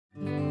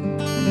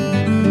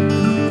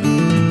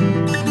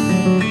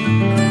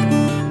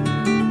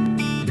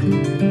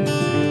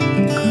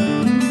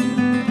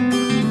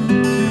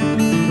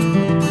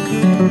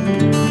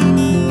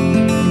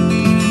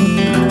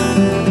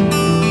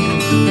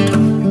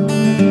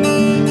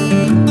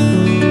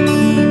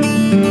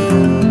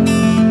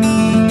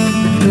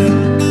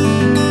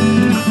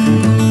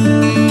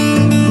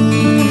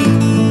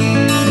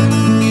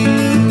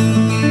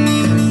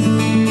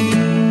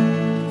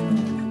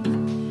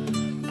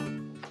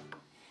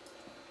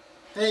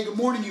Hey, good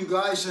morning you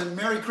guys, and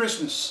Merry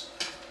Christmas.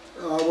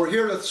 We're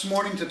here this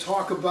morning to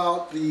talk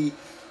about the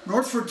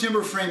Northford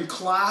Timber Frame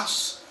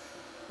Class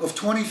of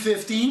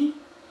 2015,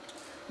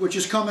 which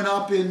is coming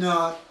up in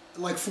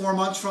like 4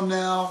 months from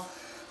now.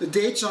 The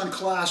dates on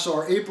class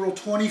are April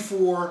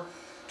 24,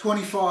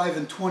 25,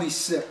 and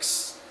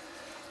 26.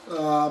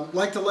 I'd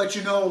like to let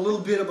you know a little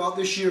bit about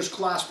this year's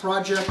class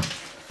project.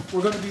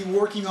 We're going to be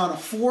working on a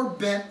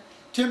 4-bent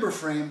timber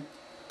frame,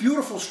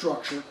 beautiful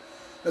structure,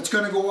 that's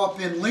going to go up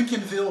in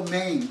Lincolnville,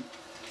 Maine.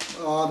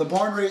 The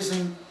barn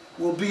raising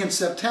will be in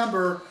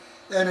September,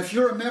 and if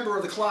you're a member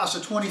of the class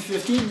of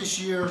 2015 this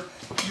year,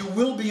 you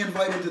will be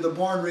invited to the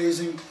barn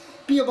raising.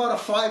 Be about a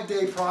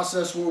 5-day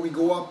process where we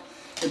go up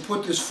and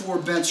put this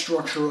 4-bent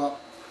structure up.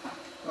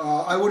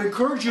 I would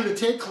encourage you to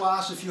take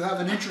class if you have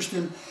an interest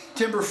in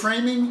timber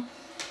framing.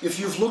 If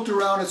you've looked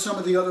around at some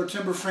of the other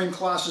timber frame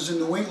classes in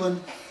New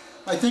England,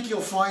 I think you'll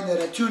find that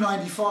at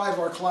 $295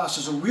 our class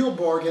is a real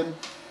bargain.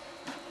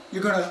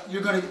 You're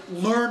gonna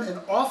learn an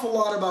awful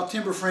lot about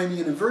timber framing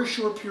in a very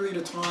short period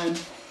of time.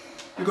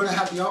 You're going to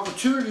have the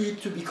opportunity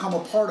to become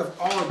a part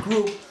of our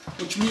group,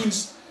 which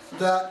means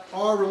that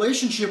our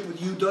relationship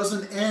with you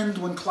doesn't end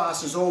when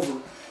class is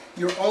over.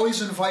 You're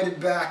always invited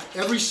back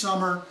every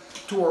summer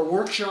to our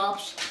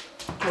workshops,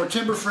 to our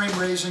timber frame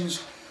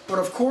raisings, but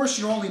of course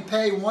you only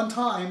pay one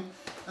time,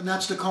 and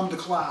that's to come to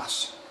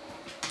class.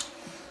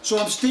 So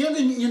I'm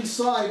standing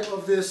inside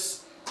of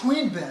this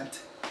queen bent,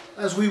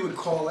 as we would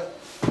call it.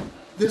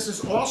 This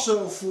is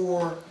also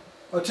for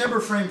a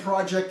timber frame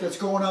project that's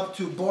going up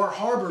to Bar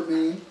Harbor,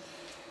 Maine.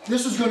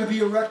 This is going to be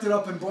erected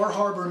up in Bar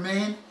Harbor,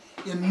 Maine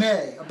in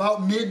May,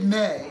 about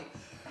mid-May.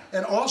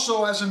 And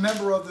also as a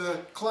member of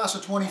the class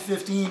of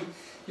 2015,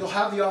 you'll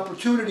have the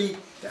opportunity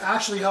to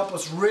actually help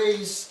us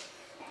raise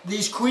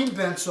these queen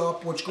bents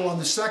up, which go on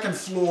the 2nd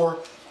floor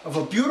of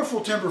a beautiful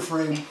timber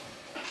frame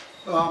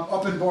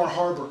up in Bar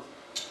Harbor.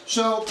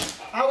 So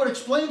I would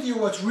explain to you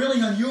what's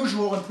really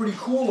unusual and pretty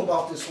cool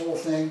about this whole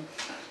thing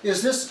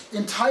is this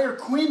entire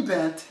queen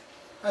bent,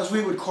 as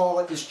we would call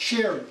it, is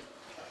cherry.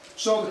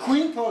 So the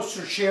queen posts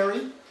are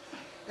cherry,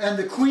 and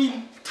the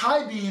queen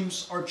tie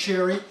beams are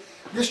cherry.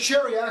 This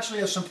cherry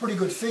actually has some pretty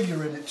good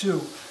figure in it too.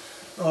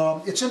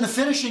 It's in the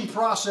finishing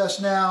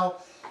process now.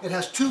 It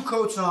has 2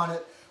 coats on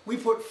it. We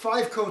put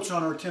 5 coats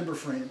on our timber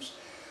frames.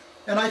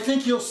 And I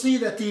think you'll see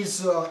that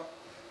these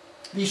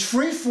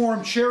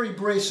free-form cherry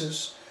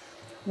braces,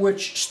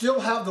 which still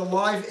have the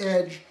live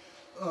edge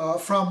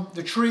from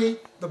the tree,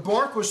 the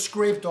bark was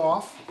scraped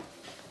off,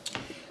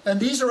 and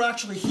these are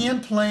actually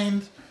hand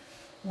planed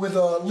with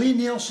a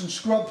Lie-Nielsen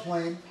scrub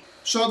plane.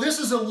 So this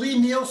is a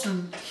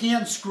Lie-Nielsen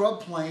hand scrub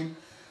plane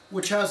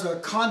which has a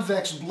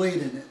convex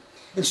blade in it.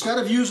 Instead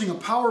of using a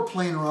power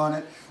planer on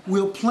it,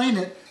 we'll plane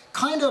it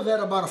kind of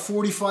at about a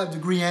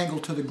 45-degree angle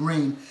to the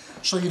grain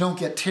so you don't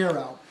get tear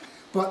out.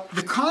 But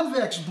the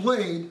convex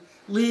blade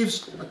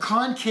leaves a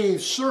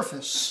concave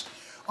surface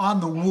on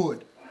the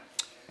wood.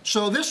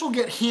 So this will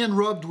get hand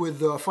rubbed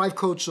with 5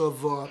 coats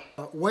of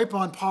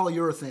wipe-on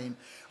polyurethane,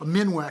 a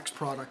Minwax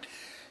product.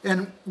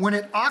 And when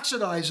it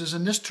oxidizes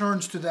and this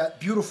turns to that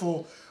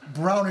beautiful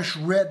brownish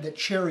red that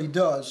cherry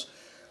does,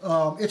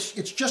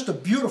 it's just a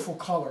beautiful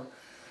color.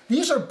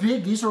 These are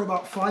big, these are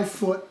about 5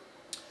 foot.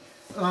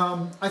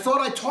 I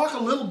thought I'd talk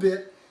a little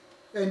bit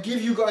and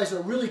give you guys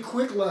a really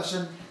quick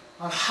lesson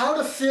on how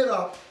to fit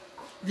up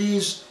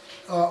these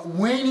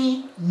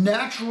waney,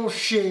 natural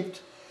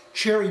shaped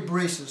cherry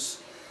braces.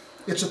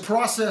 It's a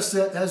process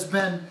that has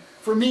been,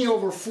 for me,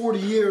 over 40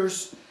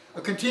 years,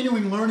 a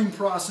continuing learning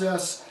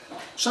process.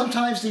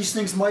 Sometimes these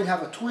things might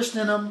have a twist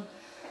in them.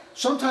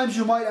 Sometimes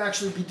you might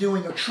actually be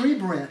doing a tree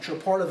branch or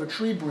part of a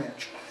tree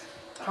branch.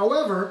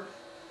 However,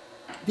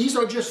 these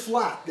are just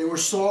flat. They were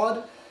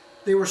sawed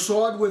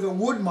with a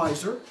wood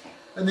miser,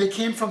 and they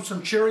came from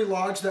some cherry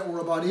logs that were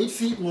about 8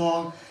 feet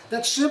long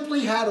that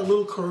simply had a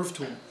little curve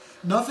to them.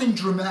 Nothing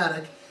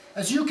dramatic.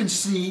 As you can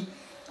see,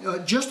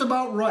 just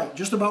about right,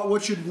 just about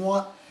what you'd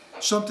want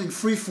something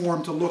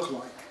freeform to look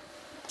like.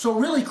 So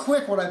really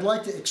quick, what I'd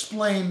like to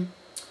explain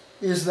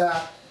is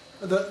that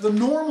the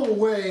normal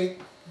way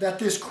that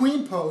this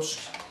queen post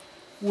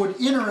would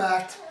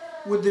interact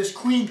with this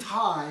queen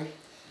tie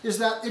is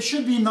that it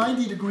should be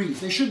 90 degrees.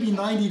 They should be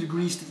 90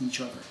 degrees to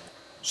each other.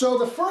 So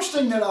the first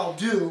thing that I'll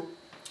do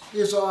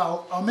is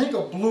I'll make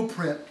a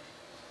blueprint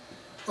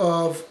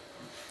of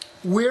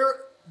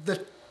where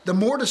the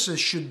mortises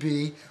should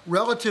be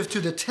relative to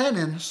the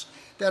tenons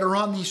that are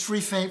on these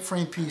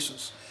frame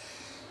pieces.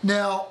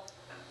 Now,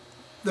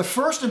 the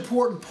first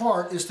important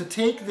part is to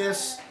take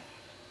this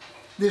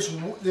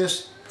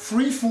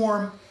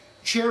free-form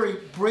cherry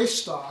brace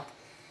stock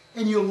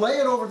and you lay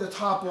it over the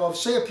top of,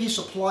 say, a piece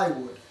of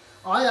plywood.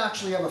 I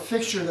actually have a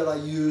fixture that I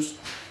use,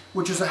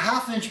 which is a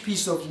 1/2-inch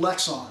piece of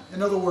Lexan,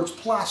 in other words,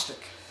 plastic.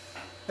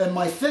 And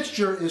my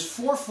fixture is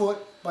 4 foot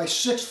by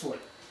 6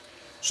 foot.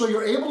 So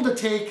you're able to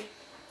take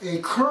a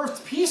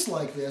curved piece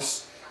like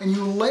this and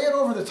you lay it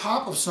over the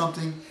top of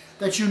something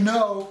that you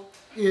know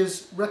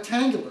is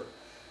rectangular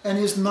and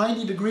is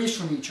 90 degrees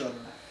from each other.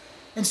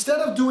 Instead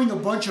of doing a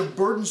bunch of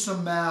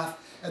burdensome math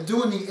and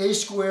doing the a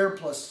squared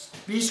plus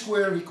b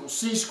squared equals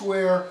c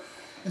squared,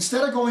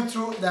 instead of going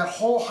through that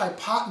whole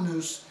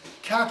hypotenuse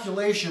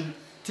calculation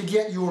to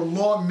get your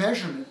long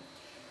measurement,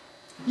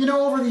 you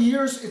know, over the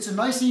years, it's a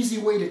nice easy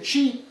way to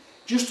cheat,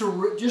 just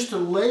to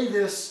lay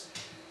this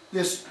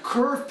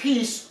curved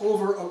piece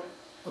over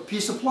a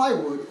piece of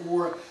plywood,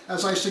 or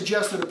as I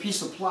suggested, a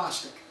piece of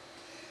plastic.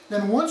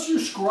 Then once you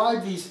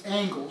scribe these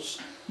angles,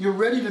 you're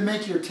ready to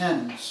make your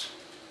tenons.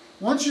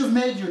 Once you've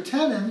made your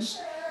tenons,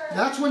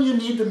 that's when you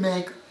need to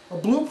make a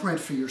blueprint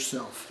for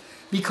yourself,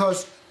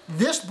 because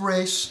this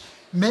brace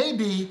may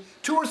be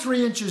 2 or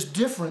 3 inches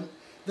different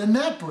than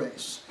that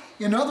brace.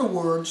 In other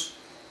words,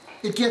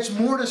 it gets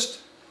mortised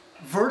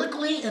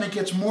vertically and it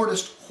gets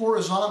mortised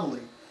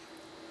horizontally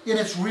in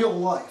its real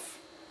life.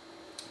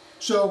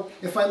 So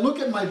if I look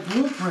at my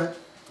blueprint,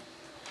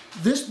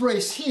 this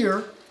brace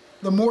here,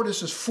 the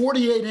mortise is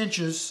 48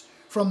 inches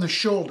from the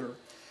shoulder,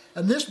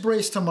 and this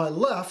brace to my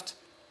left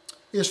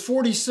is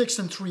 46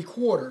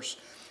 3/4.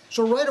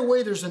 So right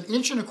away there's an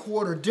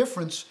 1.25 inch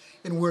difference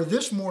in where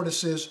this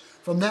mortise is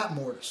from that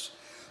mortise.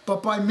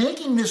 But by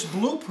making this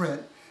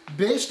blueprint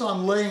based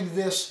on laying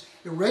this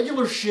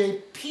irregular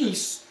shaped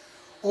piece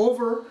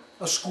over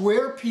a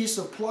square piece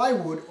of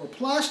plywood or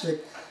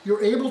plastic,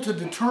 you're able to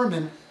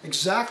determine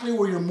exactly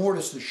where your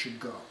mortises should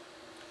go.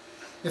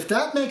 If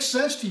that makes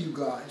sense to you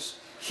guys,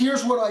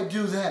 here's what I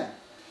do then.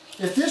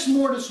 If this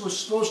mortise was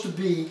supposed to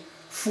be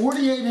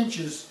 48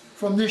 inches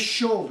from this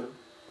shoulder,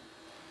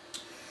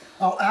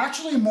 I'll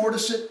actually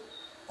mortise it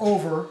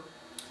over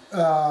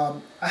a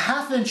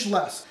 1/2 inch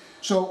less.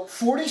 So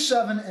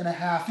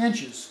 47.5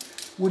 inches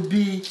would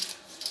be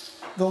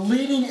the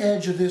leading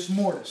edge of this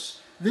mortise.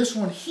 This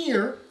one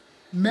here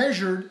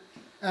measured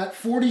at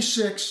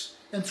 46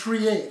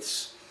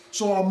 3/8.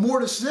 So I'll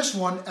mortise this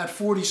one at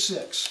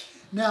 46.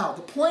 Now,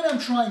 the point I'm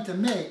trying to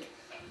make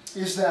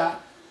is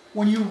that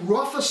when you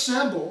rough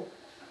assemble,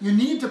 you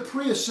need to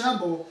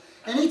pre-assemble.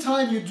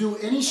 Anytime you do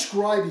any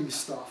scribing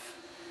stuff,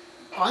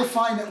 I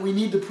find that we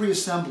need to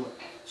pre-assemble it,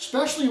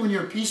 especially when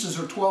your pieces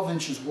are 12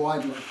 inches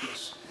wide like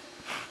this.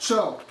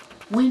 So,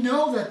 we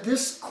know that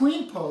this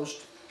queen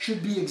post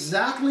should be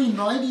exactly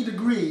 90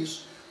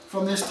 degrees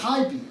from this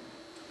tie beam.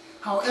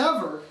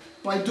 However,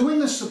 by doing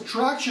the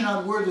subtraction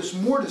on where this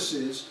mortise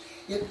is,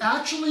 it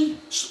actually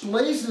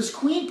splays this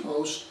queen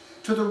post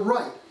to the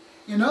right.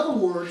 In other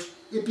words,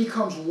 it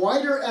becomes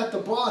wider at the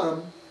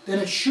bottom than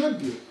it should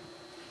be.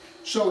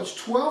 So it's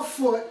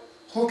 12-foot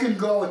hook and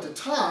go at the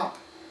top,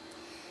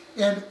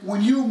 and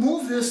when you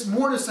move this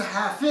mortise a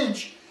 1/2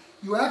 inch,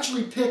 you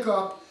actually pick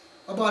up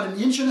about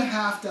 1.5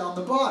 inches down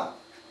the bottom.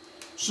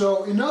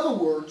 So in other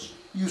words,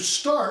 you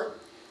start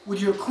with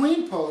your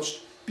queen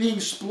post being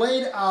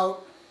splayed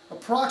out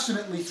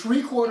approximately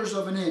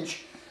 3/4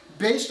 inch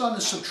based on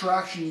the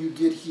subtraction you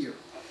did here.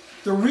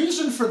 The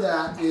reason for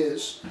that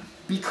is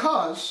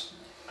because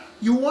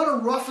you want to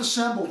rough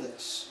assemble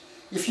this.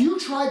 If you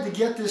tried to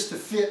get this to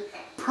fit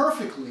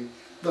perfectly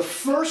the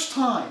first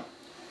time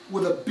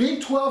with a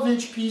big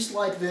 12-inch piece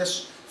like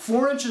this,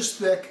 4 inches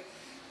thick,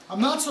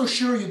 I'm not so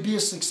sure you'd be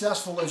as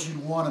successful as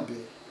you'd want to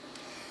be.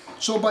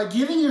 So by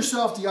giving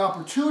yourself the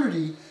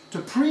opportunity to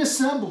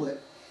pre-assemble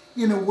it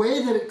in a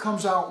way that it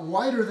comes out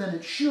wider than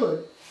it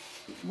should,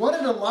 what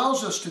it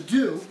allows us to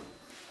do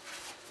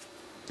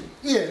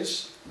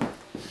is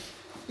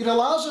it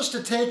allows us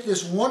to take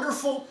this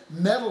wonderful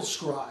metal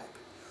scribe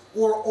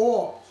or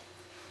awl.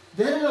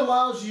 Then it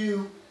allows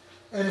you,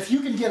 and if you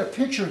can get a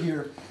picture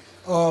here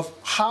of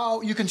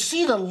how you can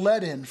see the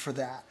lead in for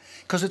that,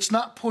 because it's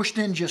not pushed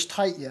in just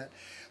tight yet,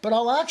 but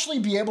I'll actually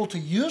be able to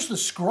use the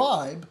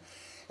scribe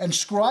and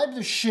scribe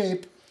the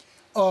shape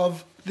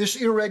of this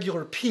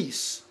irregular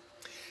piece.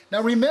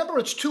 Now remember,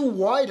 it's too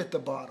wide at the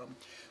bottom.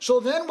 So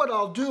then what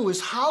I'll do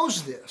is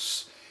house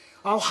this.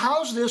 I'll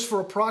house this for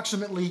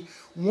approximately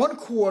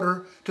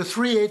 1/4 to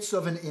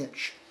 3/8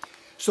 inch.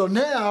 So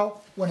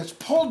now, when it's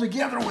pulled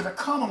together with a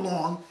come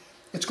along,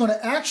 it's going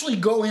to actually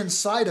go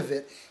inside of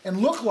it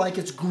and look like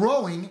it's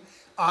growing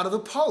out of the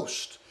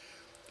post.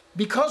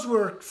 Because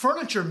we're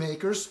furniture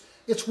makers,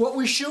 it's what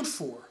we shoot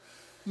for.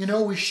 You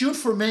know, we shoot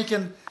for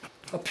making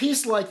a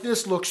piece like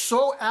this look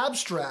so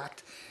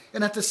abstract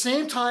and at the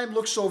same time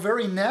look so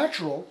very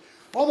natural,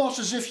 almost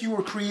as if you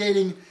were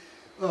creating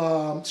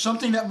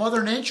something that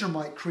Mother Nature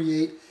might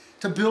create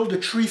to build a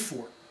tree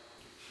fort.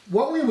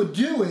 What we would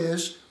do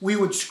is we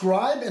would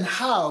scribe and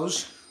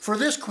house for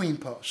this queen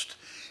post.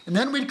 And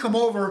then we'd come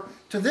over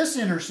to this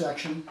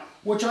intersection,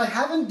 which I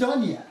haven't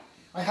done yet.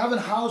 I haven't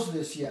housed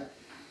this yet.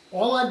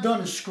 All I've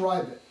done is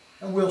scribe it.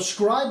 And we'll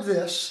scribe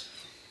this.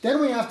 Then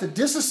we have to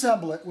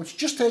disassemble it, which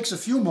just takes a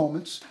few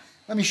moments.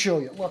 Let me show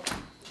you. Look,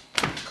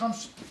 it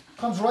comes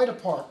right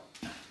apart.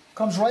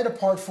 Comes right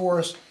apart for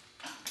us.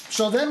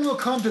 So then we'll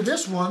come to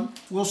this one,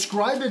 we'll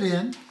scribe it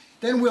in,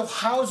 then we'll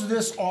house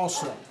this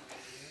also.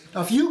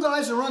 Now if you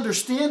guys are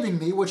understanding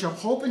me, which I'm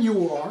hoping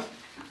you are,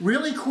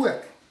 really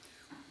quick,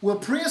 we'll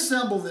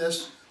pre-assemble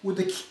this with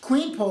the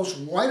queen posts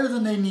wider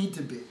than they need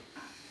to be,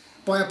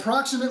 by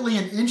approximately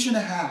 1.5 inches.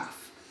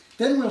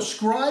 Then we'll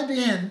scribe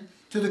in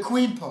to the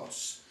queen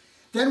posts.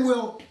 Then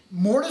we'll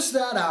mortise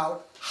that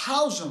out,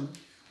 house them,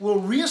 we'll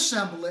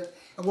reassemble it,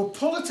 and we'll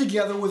pull it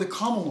together with a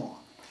come-along.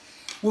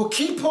 We'll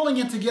keep pulling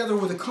it together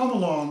with a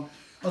come-along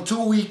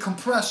until we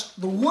compress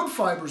the wood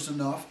fibers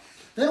enough.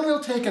 Then we'll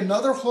take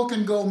another hook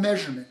and go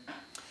measurement.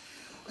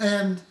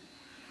 And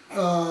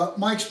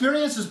my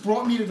experience has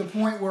brought me to the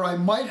point where I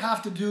might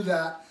have to do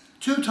that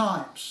 2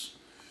 times.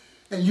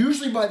 And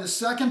usually by the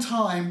second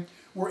time,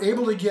 we're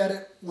able to get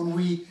it when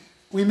we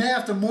may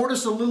have to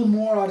mortise a little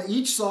more out of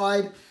each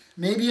side,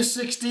 maybe a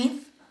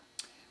 1/16th,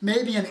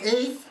 maybe an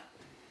 1/8.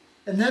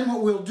 And then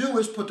what we'll do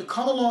is put the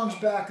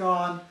come-alongs back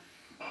on.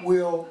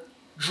 We'll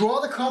draw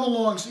the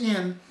come-alongs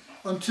in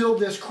until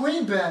this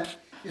queen bent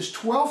is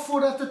 12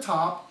 foot at the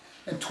top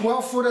and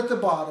 12 foot at the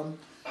bottom.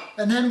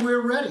 And then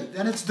we're ready.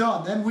 Then it's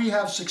done. Then we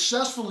have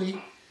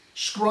successfully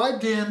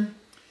scribed in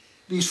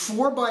these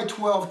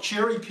 4x12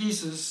 cherry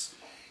pieces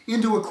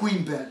into a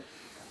queen bed.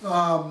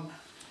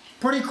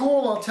 Pretty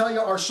cool, I'll tell you.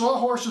 Our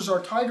sawhorses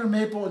are tiger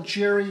maple and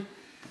cherry.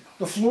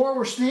 The floor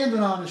we're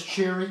standing on is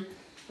cherry.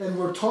 And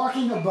we're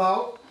talking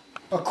about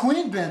a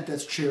queen bent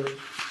that's cherry.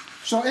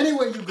 So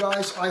anyway, you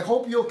guys, I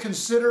hope you'll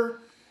consider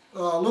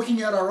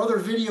looking at our other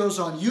videos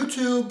on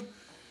YouTube.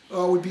 It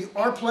would be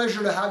our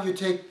pleasure to have you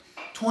take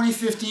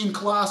 2015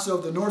 class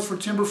of the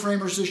Northford Timber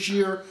Framers this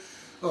year.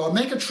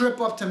 Make a trip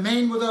up to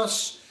Maine with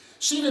us.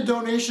 See the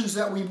donations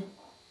that we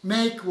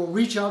make. We'll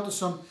reach out to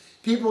some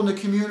people in the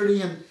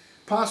community and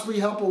possibly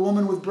help a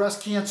woman with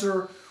breast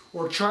cancer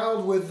or a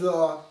child with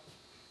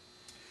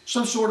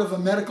some sort of a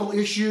medical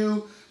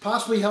issue,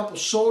 possibly help a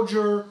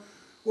soldier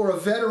or a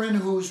veteran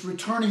who's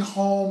returning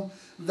home.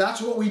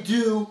 That's what we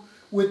do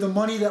with the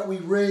money that we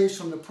raise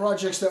from the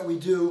projects that we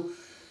do.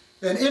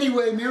 And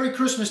anyway, Merry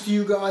Christmas to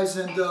you guys,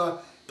 and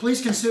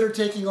please consider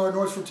taking our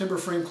Northford Timber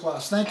Frame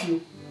class. Thank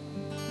you.